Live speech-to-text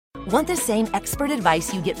Want the same expert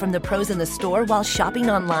advice you get from the pros in the store while shopping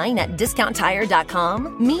online at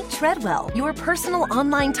DiscountTire.com? Meet Treadwell, your personal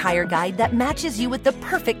online tire guide that matches you with the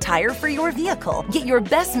perfect tire for your vehicle. Get your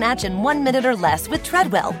best match in 1 minute or less with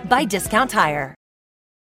Treadwell by Discount Tire.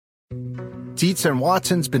 Dietz &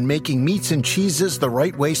 Watson's been making meats and cheeses the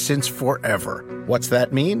right way since forever. What's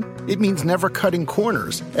that mean? It means never cutting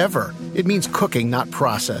corners, ever. It means cooking, not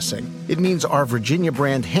processing. It means our Virginia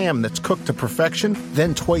brand ham that's cooked to perfection,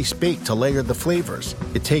 then twice baked to layer the flavors.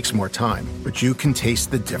 It takes more time, but you can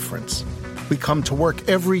taste the difference. We come to work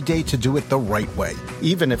every day to do it the right way,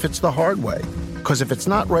 even if it's the hard way. Because if it's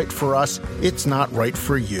not right for us, it's not right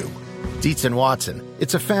for you. Dietz & Watson,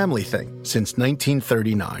 it's a family thing since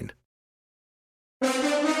 1939.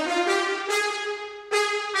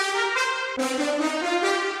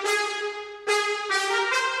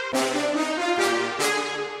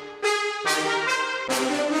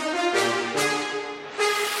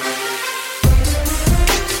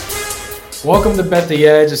 Welcome to Bet the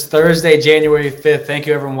Edge. It's Thursday, January 5th. Thank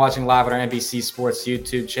you everyone watching live on our NBC Sports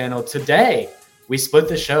YouTube channel. Today, we split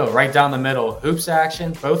the show right down the middle. Hoops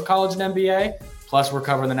action, both college and NBA. Plus, we're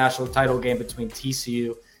covering the national title game between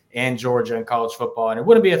TCU and Georgia in college football. And it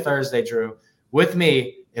wouldn't be a Thursday, Drew, with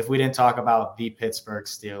me if we didn't talk about the Pittsburgh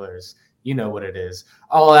Steelers. You know what it is.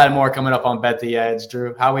 All that and more coming up on Bet the Edge.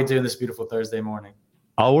 Drew, how are we doing this beautiful Thursday morning?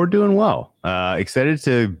 Oh, we're doing well. Excited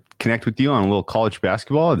to connect with you on a little college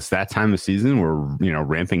basketball. It's that time of season. We're,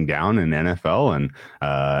 ramping down in NFL and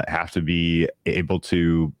have to be able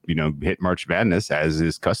to, hit March Madness as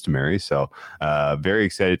is customary. So very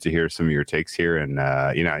excited to hear some of your takes here and,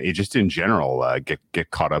 just in general,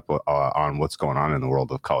 get caught up on what's going on in the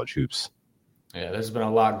world of college hoops. Yeah, there's been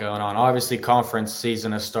a lot going on. Obviously, conference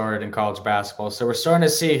season has started in college basketball. So we're starting to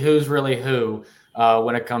see who's really who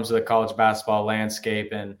when it comes to the college basketball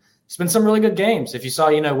landscape. And it's been some really good games. If you saw,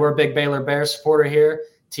 we're a big Baylor Bears supporter here.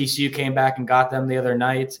 TCU came back and got them the other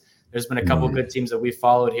night. There's been a couple of good teams that we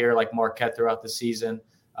followed here, like Marquette throughout the season,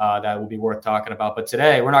 that will be worth talking about. But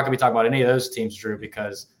today, we're not going to be talking about any of those teams, Drew,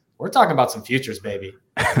 because we're talking about some futures, baby.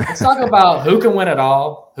 Let's talk about who can win it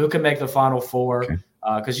all, who can make the Final Four,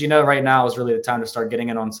 because right now is really the time to start getting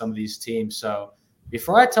in on some of these teams. So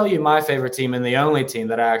before I tell you my favorite team and the only team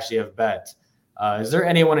that I actually have bet, is there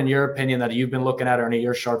anyone in your opinion that you've been looking at or any of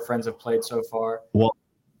your sharp friends have played so far? Well,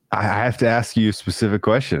 I have to ask you a specific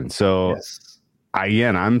question. So yes.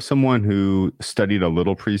 I'm someone who studied a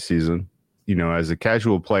little preseason, as a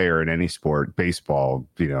casual player in any sport, baseball,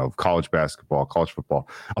 college basketball, college football,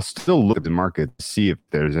 I'll still look at the market to see if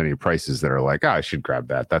there's any prices that are like, I should grab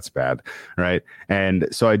that. That's bad. Right. And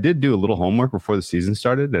so I did do a little homework before the season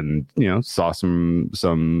started and, saw some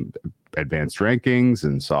advanced rankings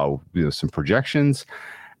and saw some projections,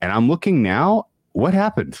 and I'm looking now. What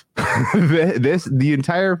happened? the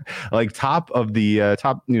entire top of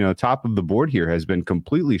the board here has been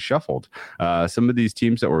completely shuffled. Some of these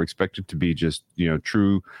teams that were expected to be just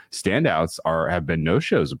true standouts have been no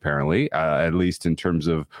shows apparently, at least in terms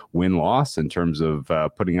of win-loss, in terms of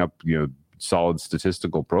putting up solid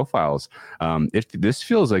statistical profiles. This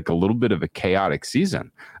feels like a little bit of a chaotic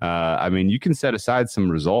season. You can set aside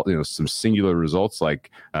some some singular results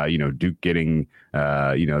like Duke getting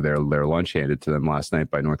their lunch handed to them last night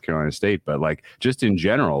by North Carolina State, but just in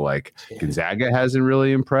general, Gonzaga hasn't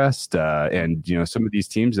really impressed, and some of these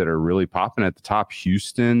teams that are really popping at the top,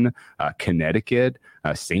 Houston, Connecticut,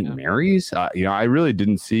 St. Mary's, I really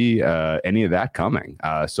didn't see any of that coming.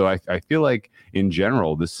 So I feel like in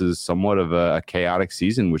general, this is somewhat of a chaotic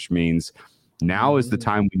season, which means now is the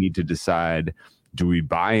time we need to decide, do we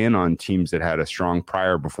buy in on teams that had a strong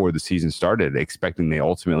prior before the season started, expecting they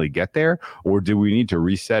ultimately get there? Or do we need to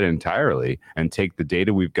reset entirely and take the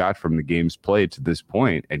data we've got from the games played to this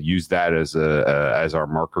point and use that as our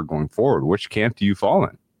marker going forward? Which camp do you fall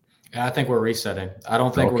in? Yeah, I think we're resetting. I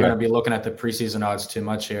don't think we're going to be looking at the preseason odds too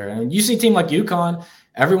much here. And you see a team like UConn,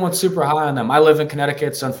 everyone's super high on them. I live in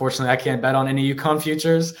Connecticut, so unfortunately I can't bet on any UConn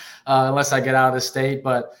futures unless I get out of the state.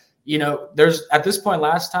 But, there's at this point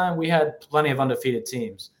last time we had plenty of undefeated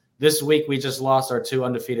teams. This week we just lost our two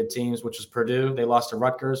undefeated teams, which was Purdue. They lost to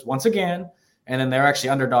Rutgers once again. And then they're actually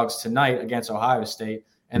underdogs tonight against Ohio State.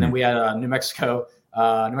 And then we had New Mexico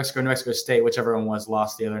State, whichever one was,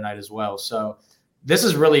 lost the other night as well. So this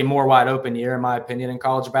is really a more wide open year, in my opinion, in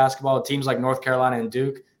college basketball. Teams like North Carolina and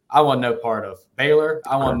Duke, I want no part of. Baylor,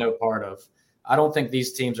 I want no part of. I don't think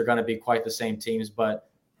these teams are going to be quite the same teams. But,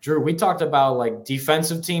 Drew, we talked about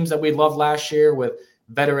defensive teams that we loved last year with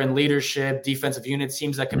veteran leadership, defensive unit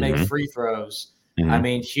teams that can make free throws.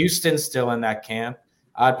 Houston's still in that camp.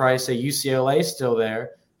 I'd probably say UCLA's still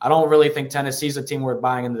there. I don't really think Tennessee's a team worth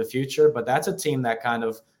buying into the future, but that's a team that kind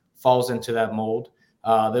of falls into that mold.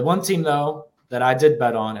 The one team, though, that I did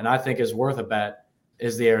bet on and I think is worth a bet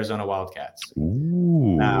is the Arizona Wildcats.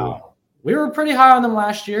 Ooh. Now, we were pretty high on them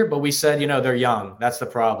last year, but we said, they're young. That's the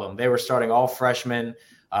problem. They were starting all freshmen,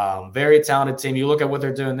 very talented team. You look at what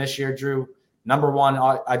they're doing this year, Drew. Number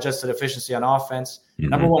one, adjusted efficiency on offense.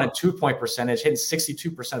 Number one in 2-point percentage, hitting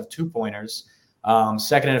 62% of 2-pointers.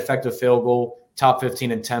 Second in effective field goal, top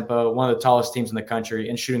 15 in tempo, one of the tallest teams in the country,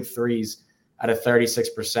 and shooting threes at a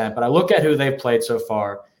 36%. But I look at who they've played so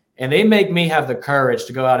far, and they make me have the courage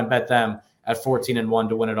to go out and bet them at 14-1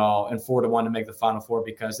 to win it all and 4-1 to make the Final Four,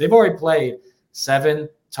 because they've already played 7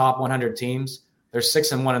 top 100 teams. They're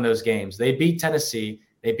 6-1 in those games. They beat Tennessee.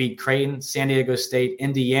 They beat Creighton, San Diego State,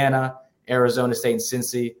 Indiana, Arizona State, and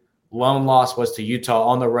Cincy. Lone loss was to Utah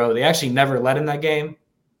on the road. They actually never led in that game,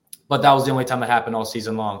 but that was the only time it happened all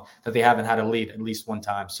season long that they haven't had a lead at least one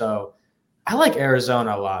time. So I like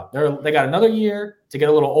Arizona a lot. They got another year to get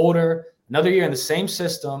a little older, another year in the same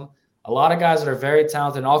system. A lot of guys that are very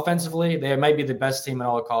talented, and offensively, they might be the best team in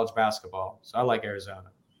all of college basketball. So I like Arizona.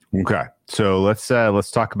 Okay, so let's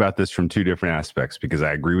talk about this from two different aspects, because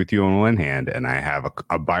I agree with you on one hand, and I have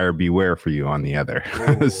a buyer beware for you on the other.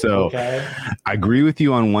 Ooh, so okay. I agree with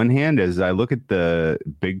you on one hand as I look at the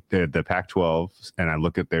Pac-12 and I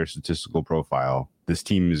look at their statistical profile. This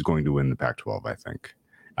team is going to win the Pac-12, I think.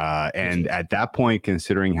 And at that point,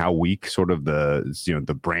 considering how weak sort of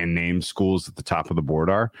the brand name schools at the top of the board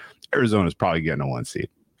are, Arizona's probably getting a 1 seed.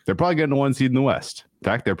 They're probably getting a 1 seed in the West. In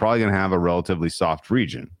fact, they're probably going to have a relatively soft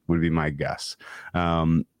region, would be my guess.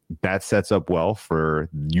 That sets up well for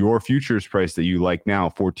your futures price that you like now,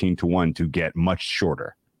 14-1, to get much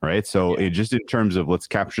shorter, right? So it just in terms of let's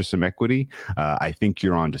capture some equity, I think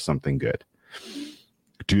you're on to something good.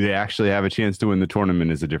 Do they actually have a chance to win the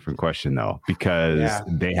tournament is a different question, though, because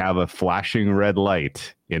they have a flashing red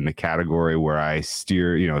light in the category where I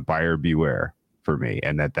steer, buyer beware for me,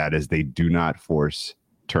 and that is they do not force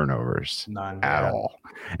turnovers at all.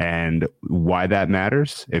 And why that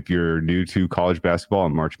matters, if you're new to college basketball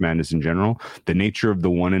and March Madness in general, the nature of the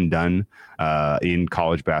one and done in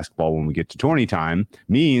college basketball when we get to tourney time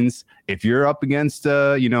means if you're up against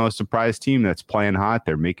a surprise team that's playing hot,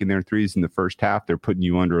 they're making their threes in the first half, they're putting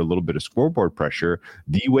you under a little bit of scoreboard pressure,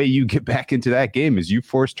 the way you get back into that game is you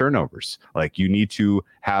force turnovers. Like, you need to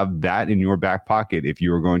have that in your back pocket if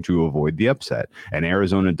you are going to avoid the upset. And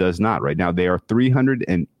Arizona does not. Right now, they are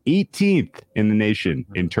 318th in the nation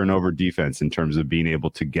in turnover defense in terms of being able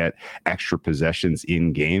to get extra possessions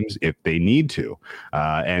in games if they need to.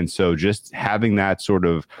 And so just having that sort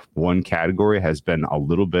of one category has been a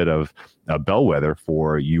little bit of a bellwether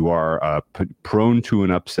for you are prone to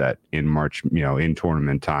an upset in March, in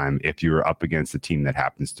tournament time if you're up against a team that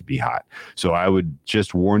happens to be hot. So I would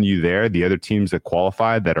just warn you there. The other teams that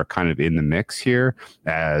qualify that are kind of in the mix here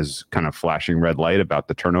as kind of flashing red light about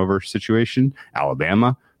the turnover situation: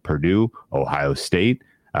 Alabama, Purdue, Ohio State,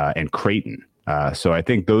 and Creighton. So I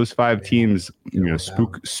think those 5 teams,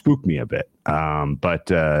 spook me a bit.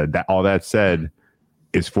 But all that said,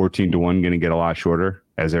 is 14-1 going to get a lot shorter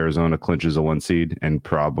as Arizona clinches a 1 seed and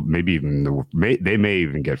probably maybe even they may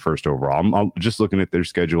even get first overall. I'm just looking at their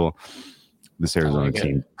schedule. This Arizona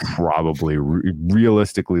team probably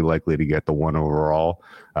realistically likely to get the 1 overall.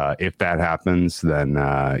 If that happens, then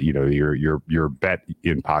your bet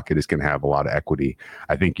in pocket is going to have a lot of equity.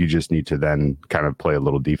 I think you just need to then kind of play a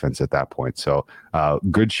little defense at that point. So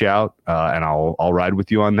good shout, and I'll ride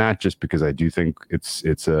with you on that just because I do think it's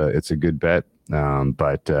a good bet.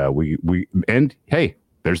 But hey,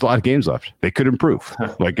 there's a lot of games left. They could improve.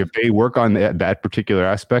 Like if they work on that particular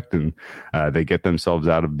aspect and they get themselves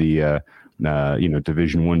out of the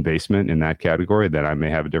Division I basement in that category, then I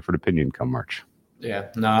may have a different opinion come March. Yeah,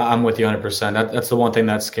 no, I'm with you 100%. That's the one thing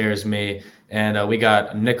that scares me. And we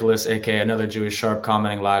got Nicholas, aka another Jewish Sharp,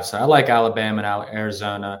 commenting live. So I like Alabama and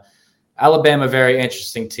Arizona. Alabama, very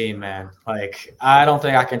interesting team, man. Like, I don't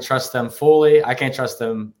think I can trust them fully. I can't trust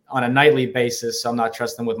them on a nightly basis, so I'm not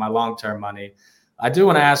trusting them with my long-term money. I do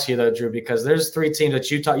want to ask you, though, Drew, because there's 3 teams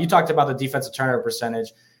that you talked about the defensive turnover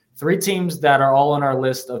percentage. 3 teams that are all on our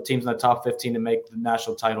list of teams in the top 15 to make the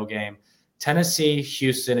national title game: Tennessee,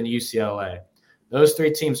 Houston, and UCLA. Those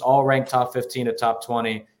 3 teams all ranked top 15 to top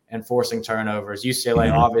 20 and forcing turnovers.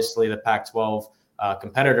 UCLA, obviously, the Pac-12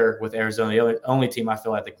 competitor with Arizona, the only team I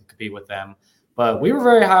feel like they can compete with them. But we were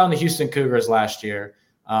very high on the Houston Cougars last year.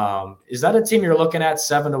 Is that a team you're looking at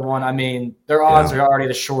 7-1? I mean, their odds are already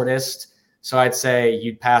the shortest. So I'd say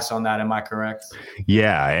you'd pass on that. Am I correct?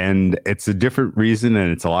 Yeah, and it's a different reason,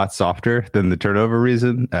 and it's a lot softer than the turnover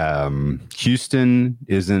reason. Houston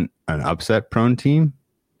isn't an upset-prone team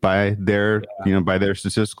by their, by their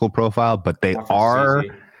statistical profile, but they are.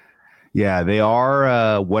 Yeah, they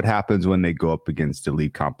are. What happens when they go up against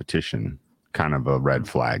elite competition? Kind of a red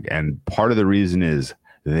flag. And part of the reason is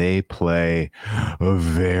they play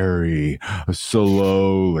very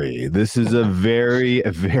slowly. This is a very,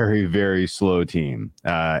 very, very slow team.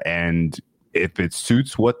 And if it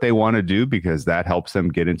suits what they want to do, because that helps them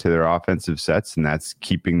get into their offensive sets, and that's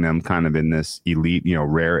keeping them kind of in this elite,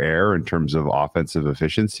 rare air in terms of offensive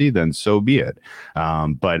efficiency, then so be it.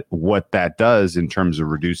 But what that does in terms of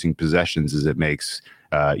reducing possessions is it makes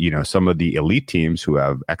some of the elite teams who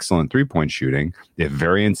have excellent 3-point shooting, if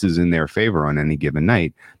variance is in their favor on any given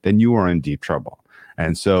night, then you are in deep trouble.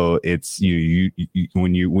 And so it's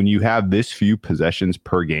when you have this few possessions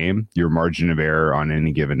per game, your margin of error on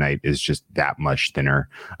any given night is just that much thinner.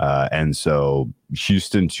 And so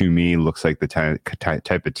Houston, to me, looks like the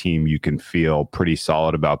type of team you can feel pretty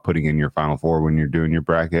solid about putting in your Final Four when you're doing your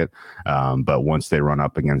bracket. But once they run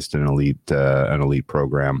up against an elite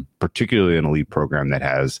program, particularly an elite program that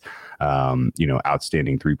has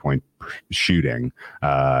outstanding 3-point shooting,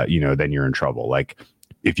 then you're in trouble. Like,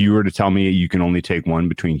 if you were to tell me you can only take one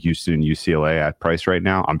between Houston and UCLA at price right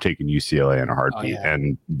now, I'm taking UCLA in a heartbeat. Oh, yeah.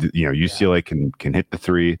 And UCLA can hit the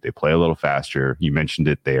three. They play a little faster. You mentioned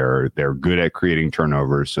it. They're good at creating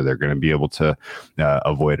turnovers, so they're going to be able to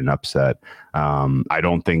avoid an upset. I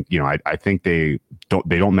don't think I think they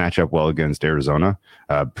don't match up well against Arizona,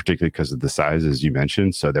 particularly because of the size, as you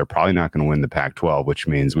mentioned. So they're probably not going to win the Pac-12, which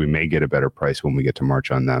means we may get a better price when we get to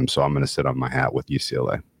March on them. So I'm going to sit on my hat with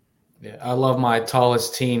UCLA. Yeah, I love my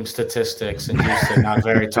tallest team statistics in Houston. Not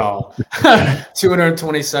very tall,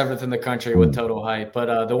 227th in the country with total height.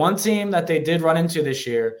 But the one team that they did run into this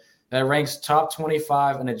year that ranks top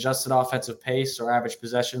 25 in adjusted offensive pace or average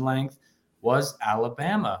possession length was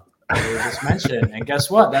Alabama, as we just mentioned. And guess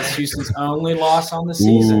what? That's Houston's only loss on the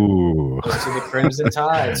season, was to the Crimson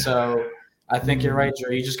Tide. So I think you're right,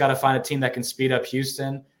 Drew. You just got to find a team that can speed up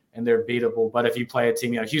Houston, and they're beatable. But if you play a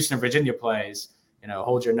team, Houston and Virginia plays,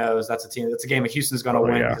 hold your nose. That's a game that Houston's going to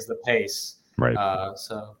win because of the pace. Right.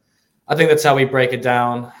 So I think that's how we break it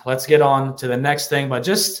down. Let's get on to the next thing. But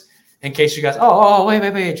just in case you guys,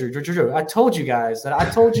 wait, Drew. I told you I was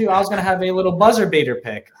going to have a little buzzer beater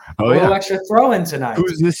pick. A little extra throw in tonight.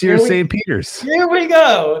 Who's this year's St. Peter's? Here we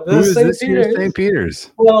go. Who is this year's St. Peter's?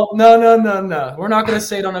 Well, no. We're not going to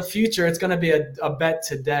say it on a future. It's going to be a bet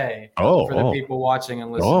today for the people watching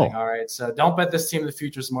and listening. All right. So don't bet this team in the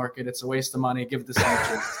futures market. It's a waste of money. Give it the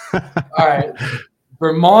St. All right.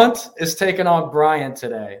 Vermont is taking on Bryant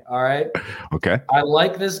today. All right. Okay. I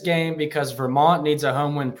like this game because Vermont needs a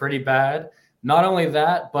home win pretty bad. Not only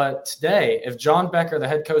that, but today, if John Becker, the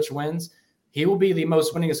head coach, wins, he will be the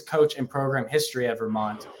most winningest coach in program history at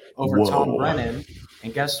Vermont over Tom Brennan.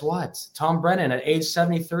 And guess what? Tom Brennan at age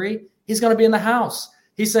 73, he's going to be in the house.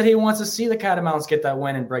 He said he wants to see the Catamounts get that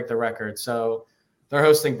win and break the record. So they're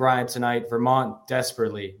hosting Bryant tonight. Vermont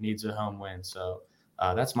desperately needs a home win. So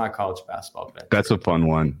that's my college basketball bet. That's a fun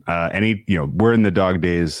one. We're in the dog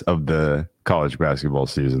days of the college basketball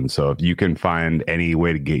season. So if you can find any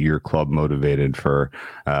way to get your club motivated for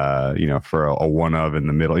a one of in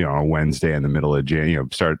the middle, a Wednesday in the middle of beginning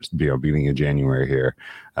of January here,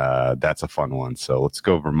 that's a fun one. So let's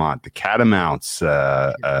go Vermont. The Catamounts.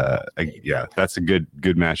 That's a good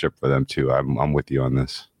matchup for them too. I'm with you on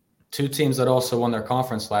this. Two teams that also won their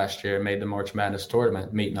conference last year made the March Madness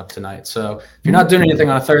tournament meeting up tonight. So if you're not doing anything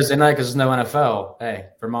on a Thursday night because there's no NFL, hey,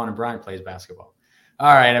 Vermont and Bryant plays basketball.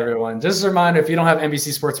 All right, everyone. Just a reminder, if you don't have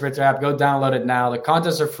NBC Sports Predictor app, go download it now. The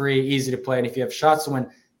contests are free, easy to play, and if you have shots to win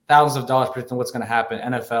thousands of dollars predicting what's going to happen,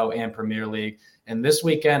 NFL and Premier League. And this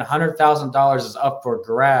weekend, $100,000 is up for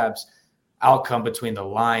grabs. Outcome between the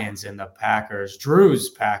Lions and the Packers.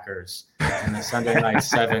 Drew's Packers in the Sunday Night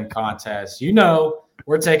 7 contest.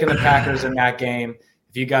 We're taking the Packers in that game.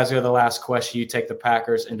 If you guys go to the last question, you take the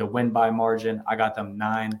Packers and to win by margin. I got them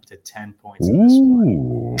 9 to 10 points in this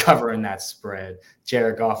one, covering that spread.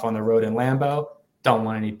 Jared Goff on the road in Lambeau. Don't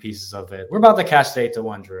want any pieces of it. We're about to cash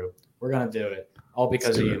 8-1, Drew. We're going to do it. All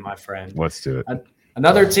because of you, my friend. Let's do it.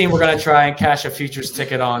 Another team we're going to try and cash a futures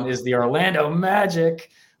ticket on is the Orlando Magic.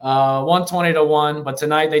 120-1. But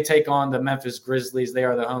tonight they take on the Memphis Grizzlies. They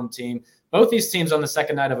are the home team. Both these teams on the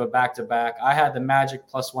second night of a back-to-back. I had the Magic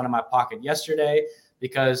 +1 in my pocket yesterday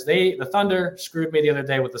because the Thunder screwed me the other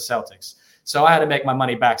day with the Celtics. So I had to make my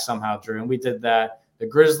money back somehow, Drew, and we did that. The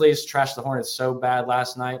Grizzlies trashed the Hornets so bad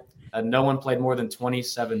last night that no one played more than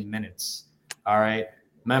 27 minutes. All right.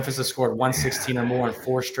 Memphis has scored 116 or more in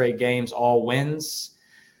 4 straight games, all wins.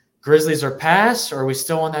 Grizzlies are pass, or are we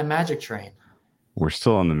still on that Magic train? We're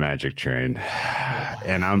still on the Magic train,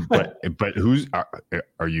 and but who's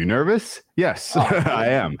are you nervous? Yes, I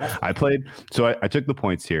am. I took the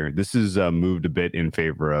points here. This is moved a bit in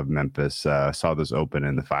favor of Memphis. Saw this open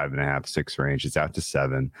in the 5.5, 6 range. It's out to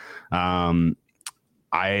 7.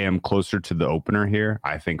 I am closer to the opener here.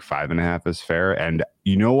 I think 5.5 is fair. And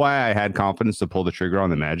you know why I had confidence to pull the trigger on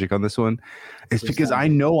the Magic on this one? It's because I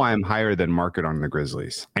know I'm higher than market on the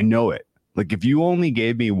Grizzlies. I know it. Like, if you only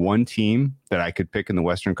gave me one team that I could pick in the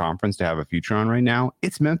Western Conference to have a future on right now,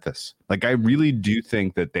 it's Memphis. Like, I really do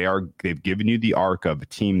think that they've given you the arc of a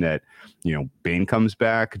team that, Bane comes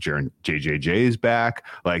back, JJJ is back.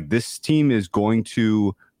 Like, this team is going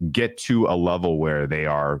to get to a level where they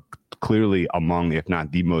are clearly among, if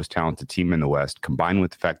not the most talented team in the West, combined with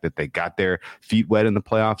the fact that they got their feet wet in the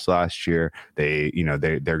playoffs last year. They're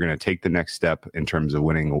going to take the next step in terms of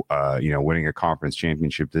winning a conference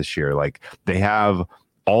championship this year. Like, they have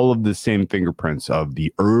all of the same fingerprints of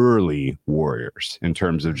the early Warriors in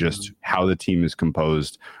terms of just how the team is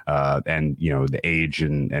composed, and the age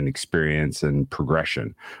and experience and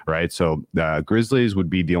progression, right? So Grizzlies would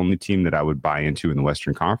be the only team that I would buy into in the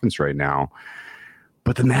Western Conference right now.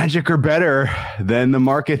 But the Magic are better than the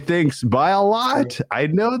market thinks by a lot. I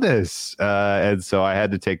know this. And so I had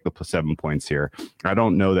to take the 7 points here. I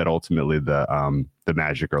don't know that ultimately the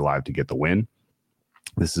Magic are live to get the win.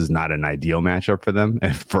 This is not an ideal matchup for them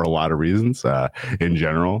for a lot of reasons in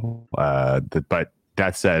general. But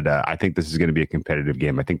that said, I think this is going to be a competitive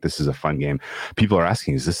game. I think this is a fun game. People are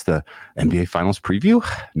asking, is this the NBA Finals preview?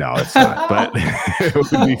 No, it's not. But it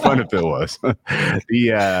would be fun if it was. But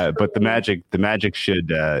the Magic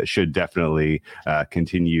should definitely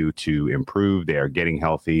continue to improve. They are getting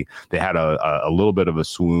healthy. They had a little bit of a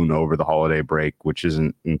swoon over the holiday break, which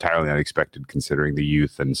isn't entirely unexpected considering the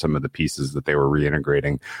youth and some of the pieces that they were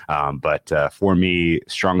reintegrating. But for me,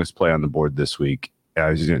 strongest play on the board this week.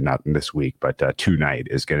 Not this week, but tonight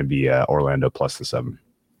is going to be Orlando plus the 7.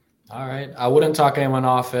 All right. I wouldn't talk anyone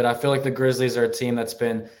off it. I feel like the Grizzlies are a team that's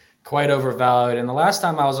been quite overvalued. And the last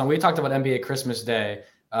time I was on, we talked about NBA Christmas Day.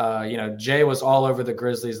 Jay was all over the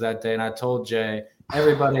Grizzlies that day. And I told Jay,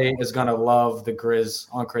 everybody is going to love the Grizz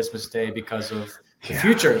on Christmas Day because of the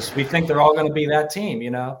futures. We think they're all going to be that team,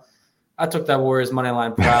 I took that Warriors money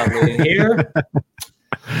line proudly. And here,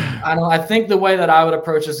 I think the way that I would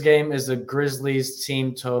approach this game is the Grizzlies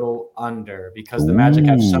team total under, because the Magic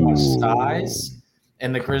have so much size,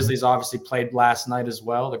 and the Grizzlies obviously played last night as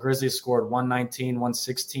well. The Grizzlies scored 119,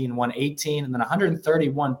 116, 118, and then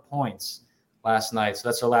 131 points last night. So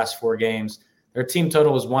that's their last 4 games. Their team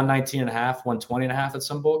total was 119.5, 120.5 at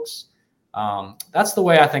some books. That's the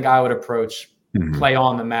way I think I would approach play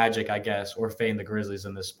on the Magic, I guess, or fade the Grizzlies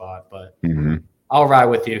in this spot. But I'll ride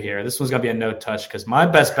with you here. This one's going to be a no touch because my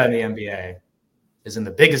best bet in the NBA is in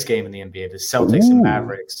the biggest game in the NBA, the Celtics and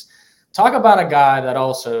Mavericks. Talk about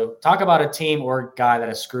a team or guy that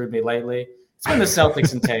has screwed me lately. It's been the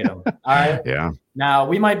Celtics and Tatum. All right. Yeah. Now,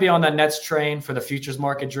 we might be on that Nets train for the futures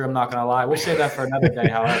market, Drew. I'm not going to lie. We'll save that for another day,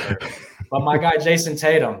 however. But my guy, Jason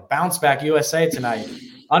Tatum, bounce back USA tonight.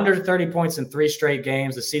 Under 30 points in 3 straight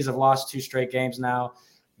games. The C's have lost 2 straight games now.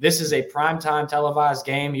 This is a primetime televised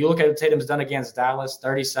game. You look at what Tatum's done against Dallas,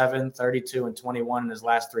 37, 32, and 21 in his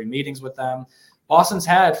last 3 meetings with them. Boston's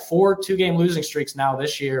had 4 2-game losing streaks now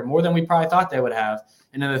this year, more than we probably thought they would have.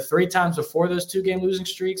 And in the 3 times before those 2-game losing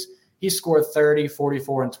streaks, he scored 30,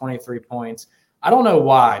 44, and 23 points. I don't know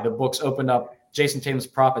why the books opened up Jason Tatum's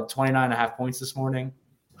prop at 29.5 points this morning.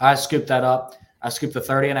 I scooped that up. I scooped the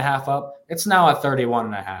 30.5 up. It's now at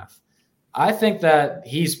 31.5. I think that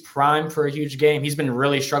he's primed for a huge game. He's been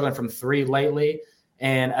really struggling from 3 lately.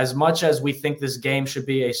 And as much as we think this game should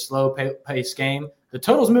be a slow-paced game, the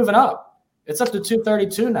total's moving up. It's up to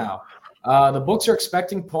 232 now. The books are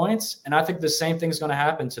expecting points, and I think the same thing's going to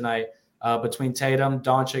happen tonight between Tatum,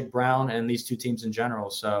 Doncic, Brown, and these 2 teams in general.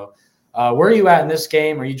 So where are you at in this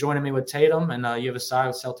game? Are you joining me with Tatum, and you have a side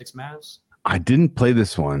with Celtics Mavs? I didn't play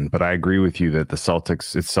this one, but I agree with you that it's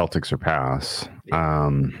Celtics or pass.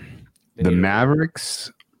 The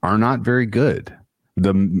Mavericks are not very good.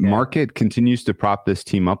 The market continues to prop this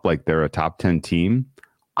team up like they're a top 10 team.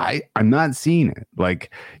 I'm not seeing it.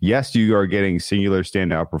 Like, yes, you are getting singular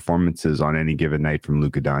standout performances on any given night from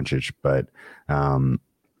Luka Doncic, but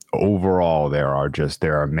overall there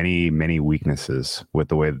are many, many weaknesses with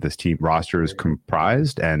the way that this team roster is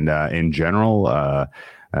comprised, and in general,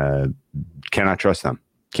 cannot trust them.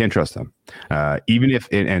 Can't trust them. Even if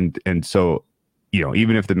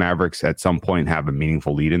even if the Mavericks at some point have a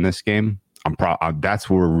meaningful lead in this game, that's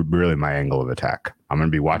where really my angle of attack. I'm going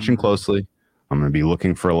to be watching closely. I'm going to be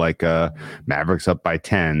looking for Mavericks up by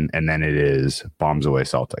 10, and then it is bombs away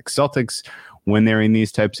Celtics. Celtics when they're in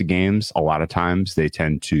these types of games, a lot of times they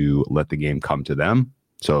tend to let the game come to them.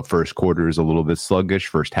 So first quarter is a little bit sluggish.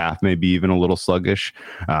 First half maybe even a little sluggish.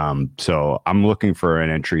 So I'm looking for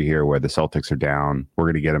an entry here where the Celtics are down. We're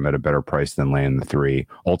going to get them at a better price than laying the 3.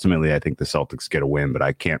 Ultimately, I think the Celtics get a win, but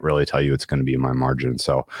I can't really tell you it's going to be in my margin.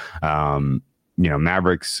 So,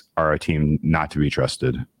 Mavericks are a team not to be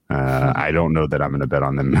trusted. I don't know that I'm going to bet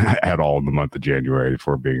on them at all in the month of January, if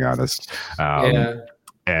we're being honest.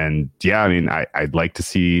 And yeah, I mean, I'd like to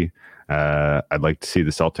see the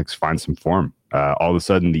Celtics find some form. All of a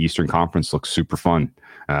sudden, the Eastern Conference looks super fun.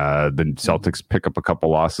 The Celtics pick up a couple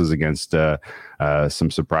losses against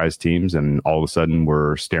some surprise teams, and all of a sudden,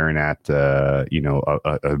 we're staring at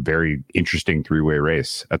a very interesting 3-way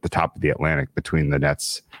race at the top of the Atlantic between the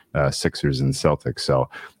Nets, Sixers, and Celtics. So,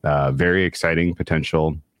 very exciting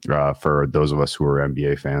potential for those of us who are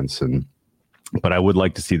NBA fans. But I would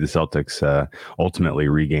like to see the Celtics ultimately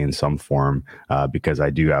regain some form because I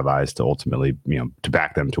do have eyes to ultimately, to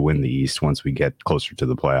back them to win the East once we get closer to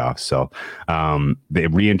the playoffs. So the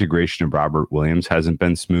reintegration of Robert Williams hasn't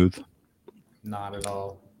been smooth. Not at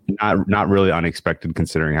all. Not really unexpected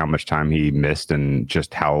considering how much time he missed and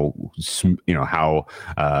just how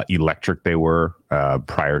electric they were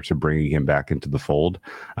prior to bringing him back into the fold.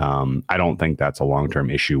 I don't think that's a long-term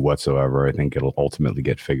issue whatsoever. I think it'll ultimately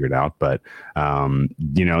get figured out. But the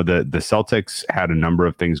Celtics had a number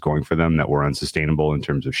of things going for them that were unsustainable in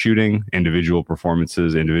terms of shooting, individual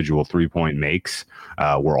performances, individual 3-point makes.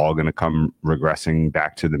 We're all going to come regressing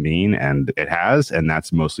back to the mean, and it has. And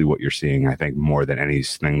that's mostly what you're seeing, I think, more than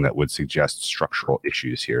anything that would suggest structural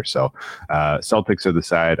issues here. So Celtics are the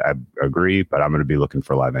side. I agree, but I'm going to be looking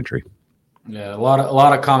for live entry. Yeah, a lot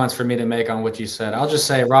of comments for me to make on what you said. I'll just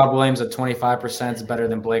say Rob Williams at 25% is better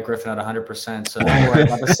than Blake Griffin at 100%. So don't worry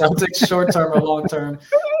about the Celtics short-term or long-term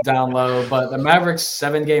down low. But the Mavericks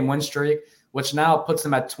 7-game win streak, which now puts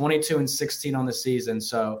them at 22-16 on the season.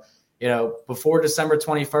 So, before December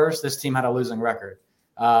 21st, this team had a losing record.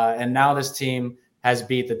 And now this team has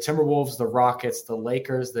beat the Timberwolves, the Rockets, the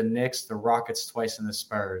Lakers, the Knicks, the Rockets twice, and the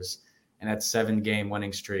Spurs. And that 7-game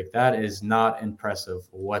winning streak. That is not impressive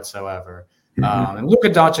whatsoever. And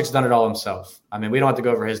Luka Doncic's done it all himself. I mean, we don't have to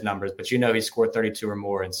go over his numbers, but he scored 32 or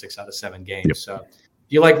more in 6 out of 7 games. Yep. So if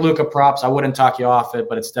you like Luka props, I wouldn't talk you off it,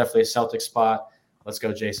 but it's definitely a Celtic spot. Let's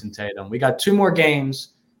go Jason Tatum. We got 2 more games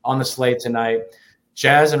on the slate tonight.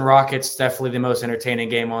 Jazz and Rockets, definitely the most entertaining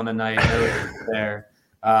game on the night. There.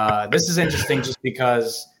 This is interesting just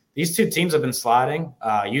because these 2 teams have been sliding.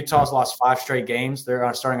 Utah's lost 5 straight games.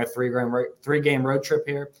 They're starting a 3-game road trip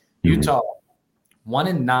here. Utah,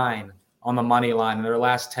 1-9 on the money line in their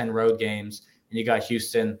last 10 road games. And you got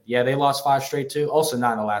Houston. Yeah, they lost 5 straight too. Also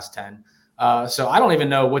 9 in the last 10. So I don't even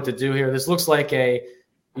know what to do here. This looks like a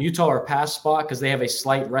Utah or pass spot because they have a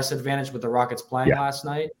slight rest advantage with the Rockets playing last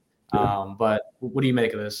night. But what do you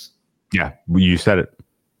make of this? Yeah, you said it.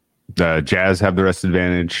 The Jazz have the rest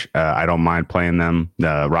advantage. I don't mind playing them.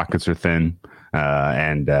 The Rockets are thin.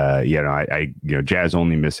 Jazz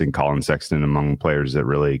only missing Colin Sexton among players that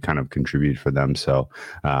really kind of contribute for them. So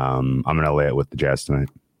I'm going to lay it with the Jazz tonight.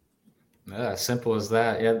 Yeah, simple as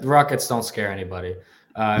that. Yeah, the Rockets don't scare anybody.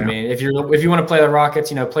 I mean, if you want to play the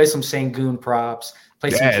Rockets, play some Sengun props,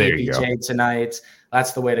 play some KPJ tonight.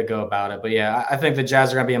 That's the way to go about it. But yeah, I think the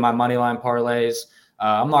Jazz are going to be in my money line parlays.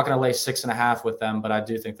 I'm not going to lay 6.5 with them, but I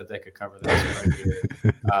do think that they could cover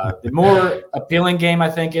that. The more appealing game, I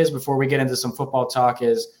think, is before we get into some football talk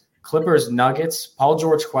is Clippers Nuggets. Paul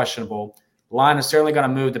George questionable. Line is certainly going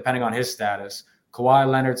to move depending on his status. Kawhi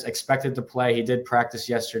Leonard's expected to play. He did practice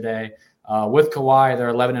yesterday. With Kawhi,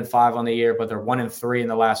 they're 11-5 on the year, but they're 1-3 in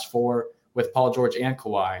the last 4. With Paul George and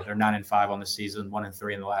Kawhi, they're 9-5 on the season,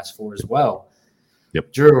 1-3 in the last 4 as well.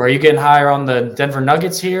 Yep. Drew, are you getting higher on the Denver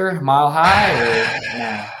Nuggets here, mile high? Or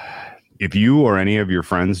nah? If you or any of your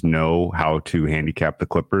friends know how to handicap the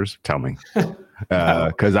Clippers, tell me,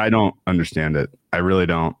 because I don't understand it. I really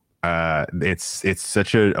don't. It's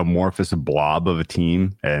such an amorphous blob of a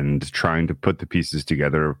team, and trying to put the pieces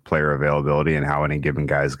together, player availability, and how any given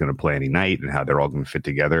guy is going to play any night, and how they're all going to fit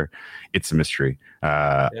together. It's a mystery.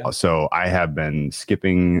 So I have been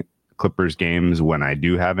skipping Clippers games when I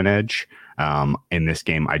do have an edge. In this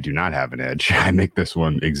game, I do not have an edge. I make this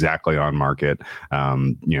one exactly on market.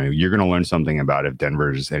 You're going to learn something about if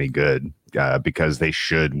Denver's any good because they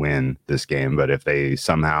should win this game. But if they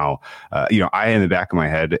somehow, I in the back of my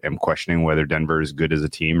head am questioning whether Denver is good as a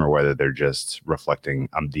team or whether they're just reflecting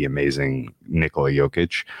the amazing Nikola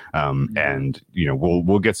Jokic. And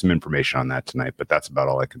we'll get some information on that tonight. But that's about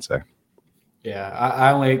all I can say. Yeah,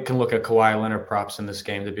 I only can look at Kawhi Leonard props in this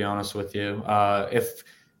game, to be honest with you.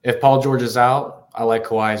 If Paul George is out, I like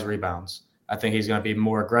Kawhi's rebounds. I think he's going to be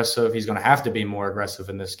more aggressive. He's going to have to be more aggressive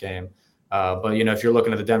in this game. But, if you're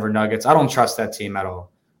looking at the Denver Nuggets, I don't trust that team at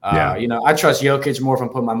all. I trust Jokic more if I'm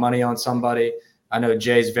putting my money on somebody. I know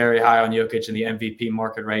Jay's very high on Jokic in the MVP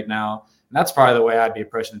market right now. And that's probably the way I'd be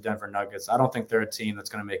approaching the Denver Nuggets. I don't think they're a team that's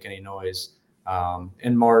going to make any noise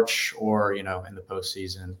in March or, in the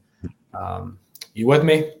postseason. You with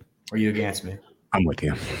me or you against me? I'm with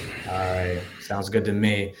you. All right. Sounds good to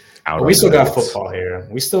me. We still got football here.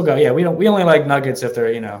 We still got, we only like Nuggets if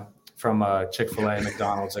they're, from Chick-fil-A,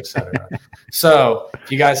 McDonald's, etc. So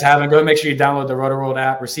if you guys haven't, go make sure you download the Roto-World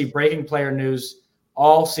app. Receive breaking player news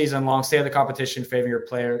all season long. Stay in the competition, favor your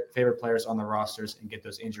favorite players on the rosters, and get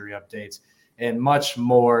those injury updates and much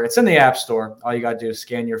more. It's in the App Store. All you got to do is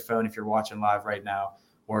scan your phone if you're watching live right now,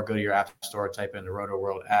 or go to your App Store, type in the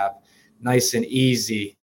Roto-World app. Nice and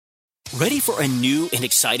easy. Ready for a new and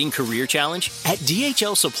exciting career challenge? At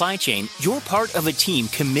DHL Supply Chain, you're part of a team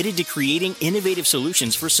committed to creating innovative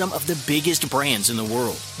solutions for some of the biggest brands in the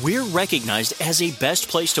world. We're recognized as a best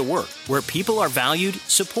place to work, where people are valued,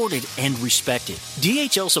 supported, and respected.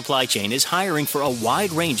 DHL Supply Chain is hiring for a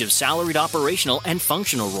wide range of salaried operational and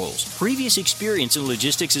functional roles. Previous experience in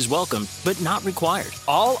logistics is welcome, but not required.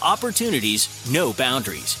 All opportunities, no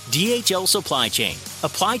boundaries. DHL Supply Chain.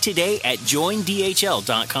 Apply today at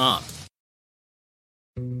joindhl.com.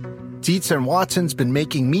 Dietz & Watson's been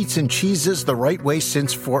making meats and cheeses the right way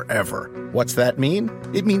since forever. What's that mean?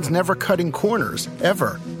 It means never cutting corners,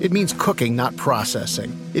 ever. It means cooking, not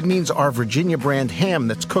processing. It means our Virginia brand ham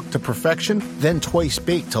that's cooked to perfection, then twice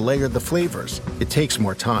baked to layer the flavors. It takes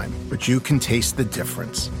more time, but you can taste the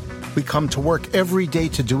difference. We come to work every day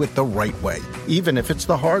to do it the right way, even if it's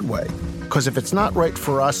the hard way. Because if it's not right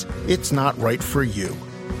for us, it's not right for you.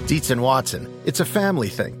 Dietz & Watson, it's a family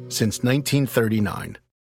thing since 1939.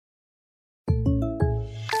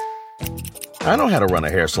 I know how to run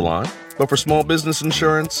a hair salon, but for small business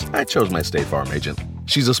insurance, I chose my State Farm agent.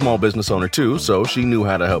 She's a small business owner too, so she knew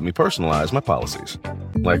how to help me personalize my policies.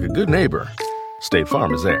 Like a good neighbor, State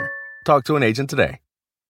Farm is there. Talk to an agent today.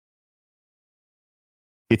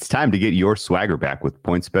 It's time to get your swagger back with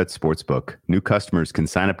PointsBet Sportsbook. New customers can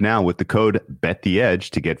sign up now with the code BETTHEEDGE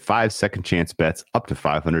to get 5 second chance bets up to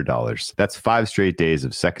 $500. That's 5 straight days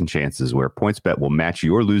of second chances where PointsBet will match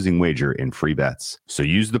your losing wager in free bets. So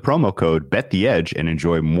use the promo code BETTHEEDGE and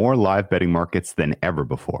enjoy more live betting markets than ever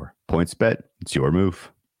before. PointsBet, it's your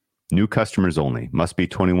move. New customers only. Must be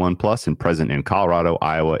 21 plus and present in Colorado,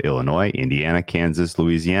 Iowa, Illinois, Indiana, Kansas,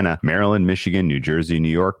 Louisiana, Maryland, Michigan, New Jersey, New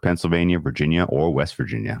York, Pennsylvania, Virginia, or West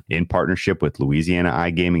Virginia. In partnership with Louisiana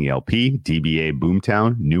iGaming LP, DBA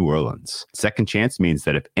Boomtown, New Orleans. Second chance means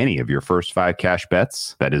that if any of your first 5 cash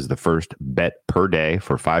bets, that is the first bet per day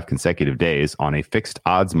for 5 consecutive days on a fixed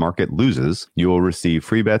odds market loses, you will receive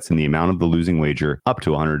free bets in the amount of the losing wager up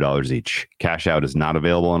to $100 each. Cash out is not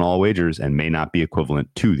available on all wagers and may not be equivalent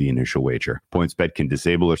to the initial wager. PointsBet can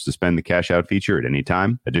disable or suspend the cash out feature at any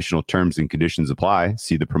time. Additional terms and conditions apply.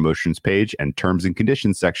 See the promotions page and terms and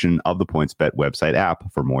conditions section of the PointsBet website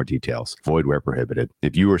app for more details. Void where prohibited.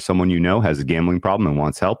 If you or someone you know has a gambling problem and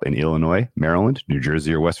wants help in Illinois, Maryland, New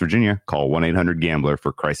Jersey, or West Virginia, call 1-800-GAMBLER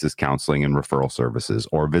for crisis counseling and referral services,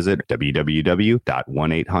 or visit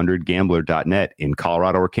www.1800gambler.net. In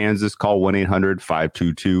Colorado or Kansas, call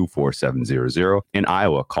 1-800-522-4700. In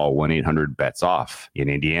Iowa, call 1-800-BETS-OFF. In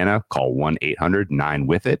Indiana, call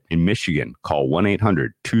 1-800-9-WITH-IT. In Michigan, call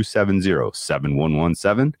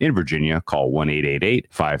 1-800-270-7117. In Virginia, call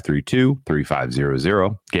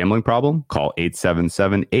 1-888-532-3500. Gambling problem? Call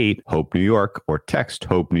 877-8-HOPE-NEW YORK or text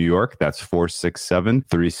HOPE New York. That's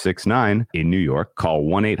 467-369. In New York, call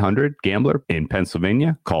 1-800-GAMBLER. In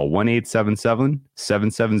Pennsylvania, call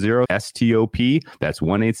 1-877-770-STOP. That's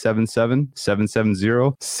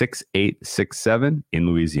 1-877-770-6867. In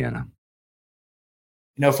Louisiana.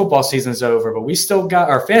 Football season's over, but we still got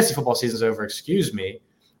our fantasy football season's over,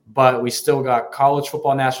 but we still got college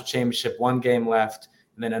football national championship, 1 game left,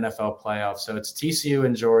 and then NFL playoffs. So it's TCU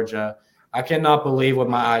and Georgia. I cannot believe what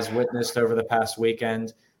my eyes witnessed over the past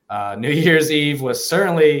weekend. New Year's Eve was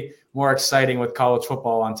certainly more exciting with college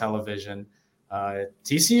football on television.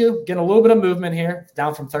 TCU getting a little bit of movement here,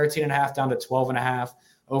 down from 13.5 down to 12.5.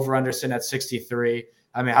 Over under sitting at 63.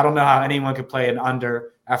 I mean, I don't know how anyone could play an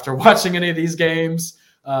under after watching any of these games.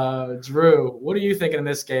 Drew, what are you thinking in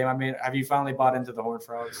this game? I mean, have you finally bought into the Horned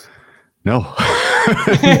Frogs? No.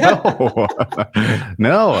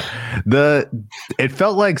 No. It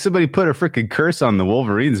felt like somebody put a freaking curse on the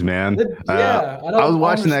Wolverines, man. I was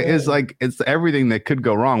watching that. It's everything that could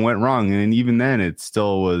go wrong went wrong, and even then, it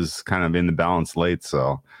still was kind of in the balance late.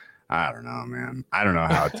 So I don't know, man. I don't know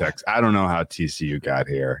how TCU got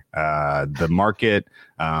here. The market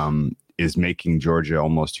is making Georgia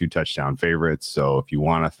almost 2 touchdown favorites. So if you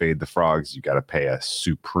want to fade the Frogs, you got to pay a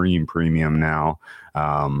supreme premium now.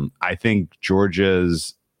 I think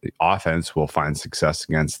Georgia's offense will find success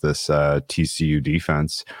against this TCU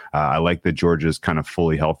defense. I like that Georgia's kind of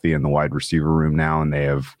fully healthy in the wide receiver room now, and they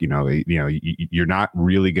have, you're not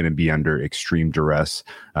really going to be under extreme duress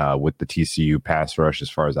with the TCU pass rush, as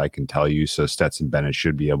far as I can tell you. So Stetson Bennett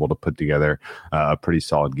should be able to put together a pretty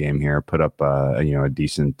solid game here, put up a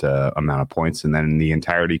decent amount of points, and then the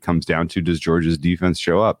entirety comes down to, does Georgia's defense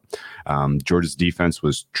show up? Georgia's defense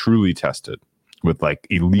was truly tested with like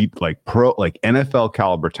elite, like pro, like NFL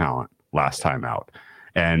caliber talent last time out.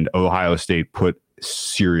 And Ohio State put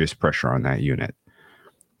serious pressure on that unit.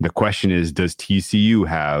 The question is, does TCU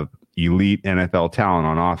have elite NFL talent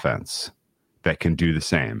on offense that can do the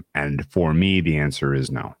same? And for me, the answer is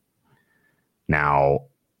no. Now,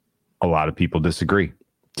 a lot of people disagree.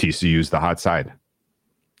 TCU is the hot side.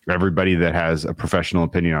 Everybody that has a professional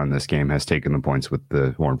opinion on this game has taken the points with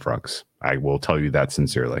the Horned Frogs. I will tell you that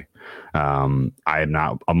sincerely. I am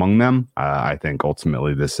not among them. I think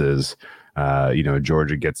ultimately this is,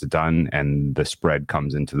 Georgia gets it done and the spread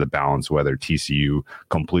comes into the balance, whether TCU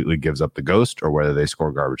completely gives up the ghost or whether they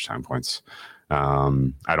score garbage time points.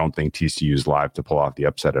 I don't think TCU is live to pull off the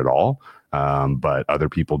upset at all, but other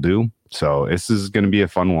people do. So this is going to be a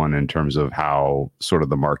fun one in terms of how sort of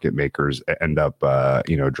the market makers end up,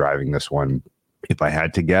 driving this one. If I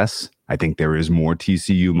had to guess, I think there is more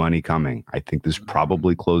TCU money coming. I think this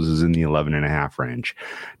probably closes in the 11.5 range.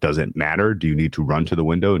 Does it matter? Do you need to run to the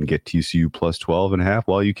window and get TCU plus 12.5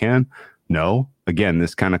 while you can? No. Again,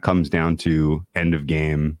 this kind of comes down to end of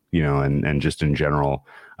game, and just in general,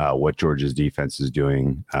 what Georgia's defense is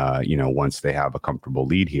doing, once they have a comfortable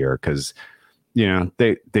lead here, because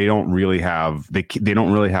they don't really have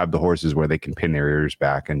the horses where they can pin their ears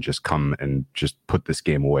back and just come and just put this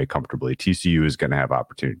game away comfortably. TCU is going to have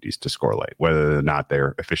opportunities to score late. Whether or not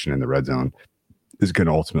they're efficient in the red zone is going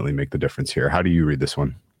to ultimately make the difference here. How do you read this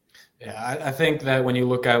one? Yeah, I think that when you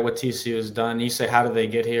look at what TCU has done, you say, how did they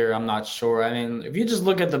get here? I'm not sure. I mean, if you just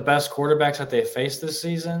look at the best quarterbacks that they faced this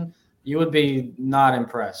season, you would be not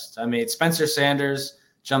impressed. I mean, Spencer Sanders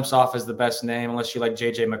jumps off as the best name, unless you like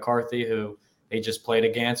J.J. McCarthy, who they just played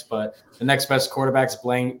against. But the next best quarterbacks,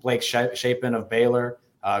 Blake Shapen of Baylor,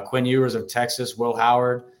 Quinn Ewers of Texas, Will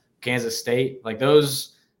Howard, Kansas State. Like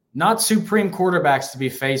those not supreme quarterbacks to be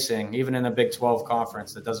facing, even in a Big 12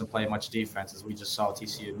 conference that doesn't play much defense, as we just saw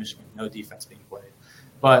TCU and Michigan, no defense being played.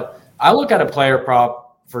 But I look at a player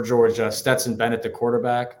prop for Georgia, Stetson Bennett, the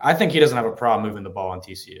quarterback. I think he doesn't have a problem moving the ball on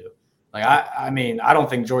TCU. Like, I mean, I don't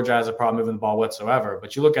think Georgia has a problem moving the ball whatsoever.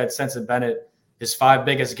 But you look at Stetson Bennett, his 5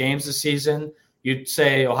 biggest games this season, you'd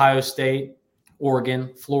say Ohio State,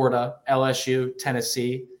 Oregon, Florida, LSU,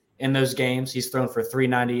 Tennessee. In those games, he's thrown for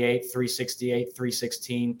 398, 368,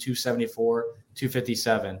 316, 274,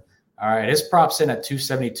 257. All right, his prop's in at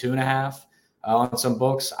 272.5 on some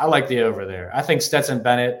books. I like the over there. I think Stetson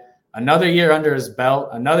Bennett, another year under his belt,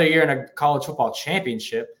 another year in a college football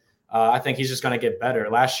championship. I think he's just going to get better.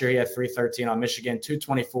 Last year, he had 313 on Michigan,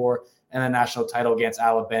 224 in the national title against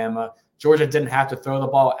Alabama. Georgia didn't have to throw the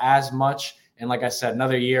ball as much. And like I said,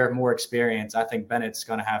 another year, more experience. I think Bennett's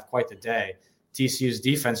going to have quite the day. TCU's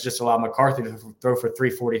defense just allowed McCarthy to throw for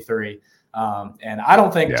 343. And I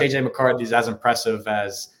don't think J.J. McCarthy's as impressive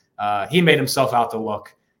as he made himself out to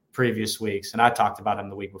look previous weeks. And I talked about him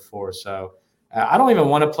the week before. So I don't even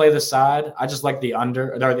want to play the side. I just like the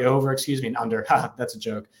under, or the over, under. That's a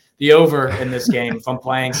joke. The over in this game if I'm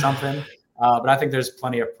playing something. But I think there's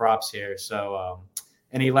plenty of props here. So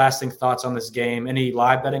any lasting thoughts on this game? Any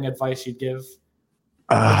live betting advice you'd give?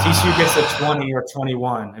 TCU gets a 20 or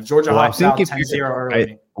 21. If Georgia hops out 10-0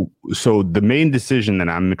 early. So the main decision that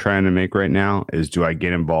I'm trying to make right now is, do I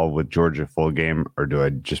get involved with Georgia full game or do I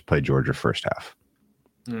just play Georgia first half?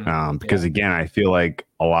 Because again, I feel like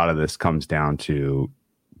a lot of this comes down to,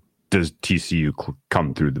 does TCU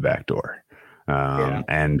come through the back door?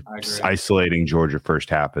 And isolating Georgia first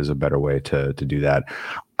half is a better way to do that.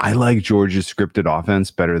 I like Georgia's scripted offense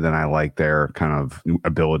better than I like their kind of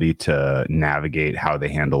ability to navigate how they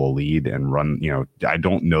handle a lead and run. I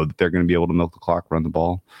don't know that they're going to be able to milk the clock, run the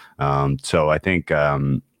ball. So I think,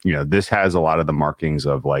 this has a lot of the markings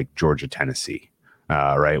of like Georgia, Tennessee,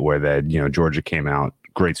 right? Where Georgia came out,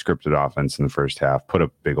 great scripted offense in the first half, put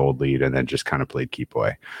up big old lead, and then just kind of played keep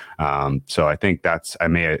away. So I think I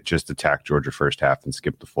may just attack Georgia first half and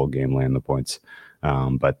skip the full game, land the points.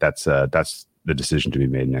 But that's the decision to be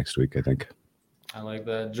made next week, I think. I like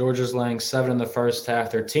that. Georgia's laying 7 in the first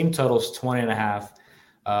half. Their team total's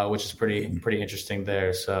 20.5, which is pretty interesting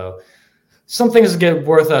there. So some things get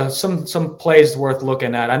worth some plays worth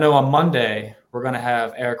looking at. I know on Monday we're going to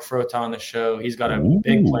have Eric Frota on the show. He's got a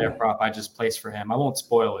big player prop I just placed for him. I won't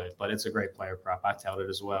spoil it, but it's a great player prop. I touted it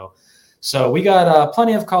as well. So we got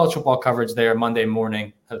plenty of college football coverage there Monday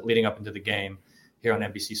morning leading up into the game here on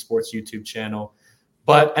NBC Sports YouTube channel.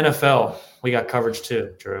 But NFL, we got coverage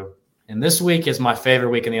too, Drew. And this week is my favorite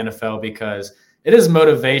week in the NFL because it is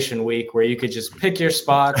motivation week where you could just pick your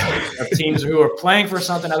spots of teams who are playing for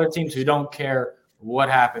something, other teams who don't care what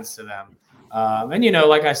happens to them. And,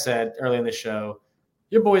 like I said early in the show,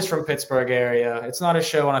 your boys from Pittsburgh area, it's not a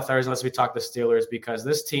show on a Thursday unless we talk the Steelers because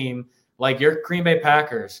this team, like your Green Bay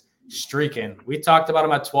Packers, streaking. We talked about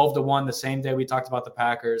them at 12-1 the same day we talked about the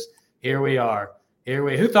Packers. Here we are.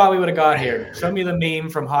 Who thought we would have got here? Show me the meme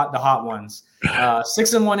from the hot ones.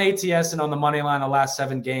 6-1 ATS and on the money line the last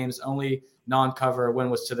 7 games. Only non-cover win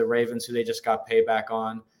was to the Ravens, who they just got payback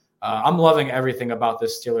on. I'm loving everything about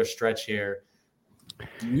this Steelers stretch here.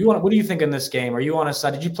 What do you think in this game? Are you on a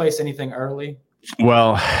side? Did you place anything early?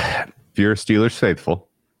 Well, if you're a Steelers faithful,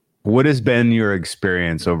 what has been your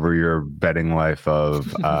experience over your betting life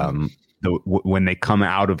of when they come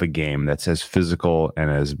out of a game that's as physical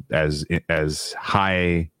and as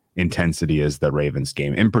high intensity as the Ravens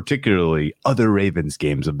game, and particularly other Ravens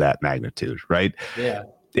games of that magnitude, right? Yeah.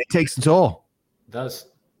 It takes a toll. It does.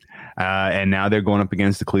 And now they're going up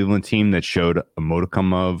against the Cleveland team that showed a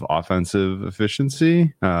modicum of offensive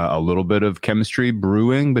efficiency, a little bit of chemistry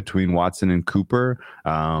brewing between Watson and Cooper.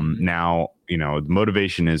 Now, the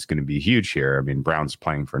motivation is going to be huge here. I mean, Brown's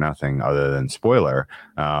playing for nothing other than spoiler,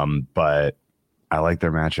 but I like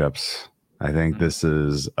their matchups. I think this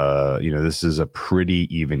is a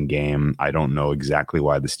pretty even game. I don't know exactly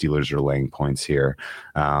why the Steelers are laying points here.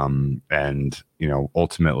 And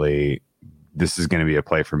ultimately, this is going to be a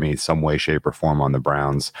play for me some way, shape, or form on the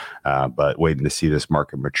Browns, but waiting to see this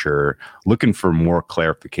market mature, looking for more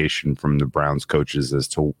clarification from the Browns coaches as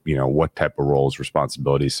to, what type of roles,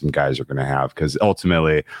 responsibilities some guys are going to have. Because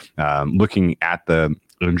ultimately, looking at the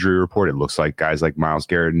injury report, it looks like guys like Myles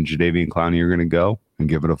Garrett and Jadeveon Clowney are going to go and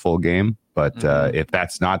give it a full game. But if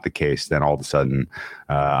that's not the case, then all of a sudden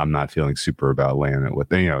I'm not feeling super about laying it with,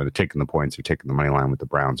 taking the points or taking the money line with the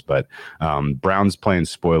Browns. But Browns playing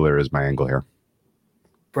spoiler is my angle here.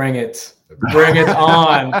 Bring it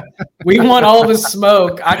on. We want all the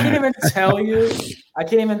smoke. I can't even tell you.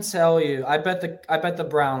 I bet the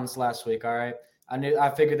Browns last week. All right. I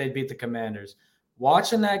figured they'd beat the Commanders.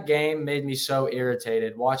 Watching that game made me so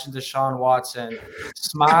irritated. Watching Deshaun Watson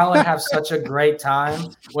smile and have such a great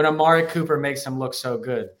time when Amari Cooper makes him look so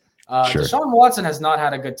good. Sure. Deshaun Watson has not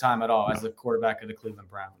had a good time at all as the quarterback of the Cleveland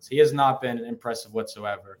Browns. He has not been impressive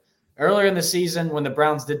whatsoever. Earlier in the season, when the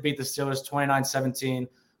Browns did beat the Steelers 29-17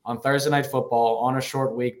 on Thursday Night Football on a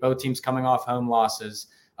short week, both teams coming off home losses,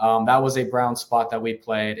 that was a Brown spot that we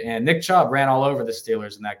played. And Nick Chubb ran all over the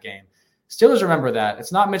Steelers in that game. Steelers remember that.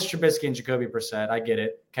 It's not Mitch Trubisky and Jacoby Brissett. I get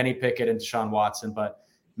it. Kenny Pickett and Deshaun Watson. But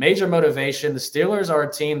major motivation. The Steelers are a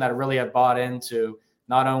team that really have bought into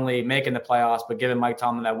not only making the playoffs, but giving Mike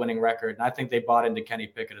Tomlin that winning record. And I think they bought into Kenny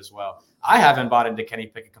Pickett as well. I haven't bought into Kenny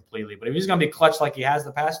Pickett completely. But if he's going to be clutch like he has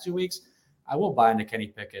the past 2 weeks, I will buy into Kenny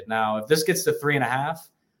Pickett. Now, if this gets to 3.5,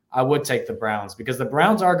 I would take the Browns because the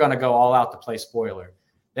Browns are going to go all out to play spoiler.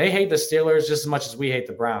 They hate the Steelers just as much as we hate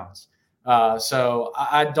the Browns. So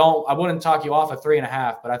I wouldn't talk you off at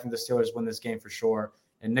 3.5, but I think the Steelers win this game for sure.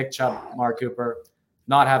 And Nick Chubb, Mark Cooper,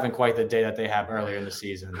 not having quite the day that they have earlier in the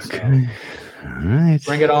season. So all right.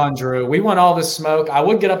 Bring it on, Drew. We want all the smoke. I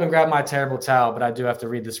would get up and grab my terrible towel, but I do have to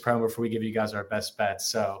read this promo before we give you guys our best bets.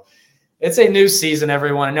 So it's a new season,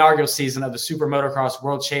 everyone. Inaugural season of the Super Motocross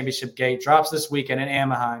World Championship Gate drops this weekend in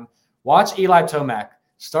Anaheim. Watch Eli Tomac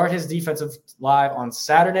start his defensive live on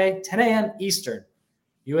Saturday, 10 a.m. Eastern.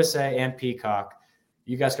 USA and Peacock.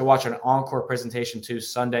 You guys can watch an encore presentation too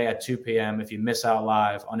Sunday at 2 p.m. if you miss out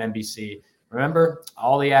live on NBC. Remember,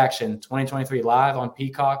 all the action 2023 live on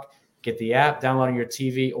Peacock. Get the app, download on your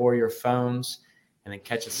TV or your phones, and then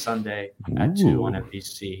catch it Sunday at 2 on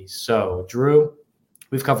NBC. So, Drew,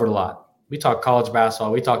 we've covered a lot. We talked college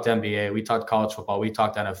basketball. We talked NBA. We talked college football. We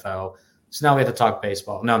talked NFL. So now we have to talk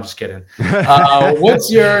baseball. No, I'm just kidding. What's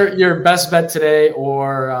your best bet today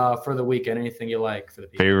or for the weekend? Anything you like for the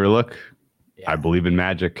people? Favorite look? Yeah. I believe in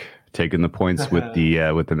Magic. Taking the points with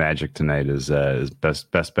the Magic tonight is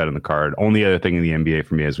best bet on the card. Only other thing in the NBA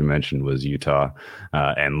for me, as we mentioned, was Utah,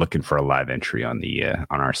 and looking for a live entry on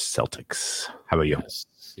our Celtics. How about you?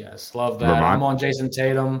 Yes, love that. Vermont? I'm on Jason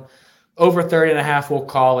Tatum. Over 30.5, we'll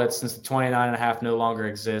call it, since the 29.5 no longer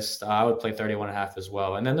exists. I would play 31.5 as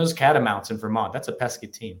well. And then those Catamounts in Vermont. That's a pesky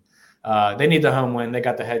team. They need the home win. They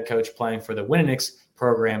got the head coach playing for the winningest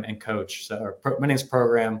program and coach. So, winningest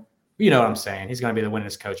program, you know what I'm saying. He's going to be the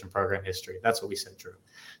winningest coach in program history. That's what we said, Drew.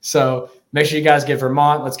 So make sure you guys get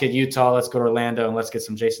Vermont. Let's get Utah. Let's go to Orlando, and let's get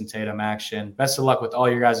some Jason Tatum action. Best of luck with all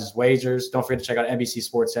your guys' wagers. Don't forget to check out NBC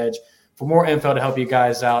Sports Edge for more info to help you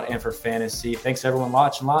guys out and for fantasy. Thanks, everyone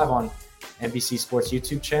watching live on NBC Sports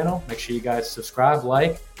YouTube channel. Make sure you guys subscribe,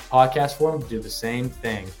 like, podcast forum, do the same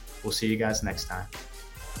thing. We'll see you guys next time.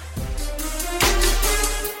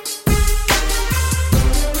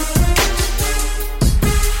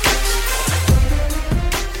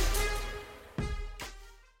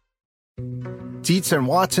 Dietz and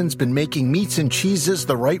Watson's been making meats and cheeses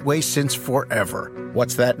the right way since forever.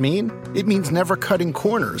 What's that mean? It means never cutting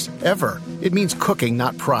corners, ever. It means cooking,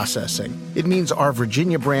 not processing. It means our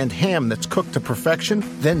Virginia brand ham that's cooked to perfection,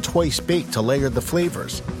 then twice baked to layer the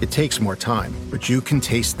flavors. It takes more time, but you can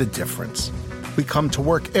taste the difference. We come to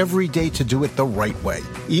work every day to do it the right way,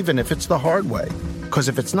 even if it's the hard way. Because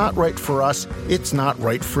if it's not right for us, it's not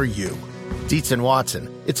right for you. Dietz and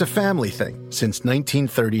Watson, it's a family thing since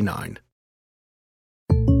 1939.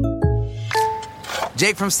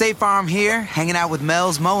 Jake from State Farm here, hanging out with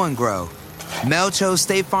Mel's Mow and Grow. Mel chose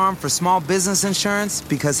State Farm for small business insurance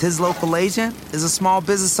because his local agent is a small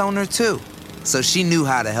business owner too. So she knew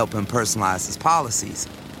how to help him personalize his policies.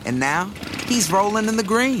 And now, he's rolling in the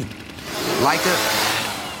green. Like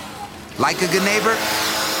a good neighbor?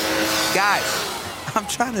 Guys, I'm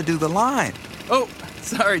trying to do the line. Oh,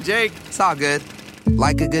 sorry, Jake. It's all good.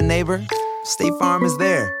 Like a good neighbor, State Farm is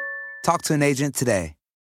there. Talk to an agent today.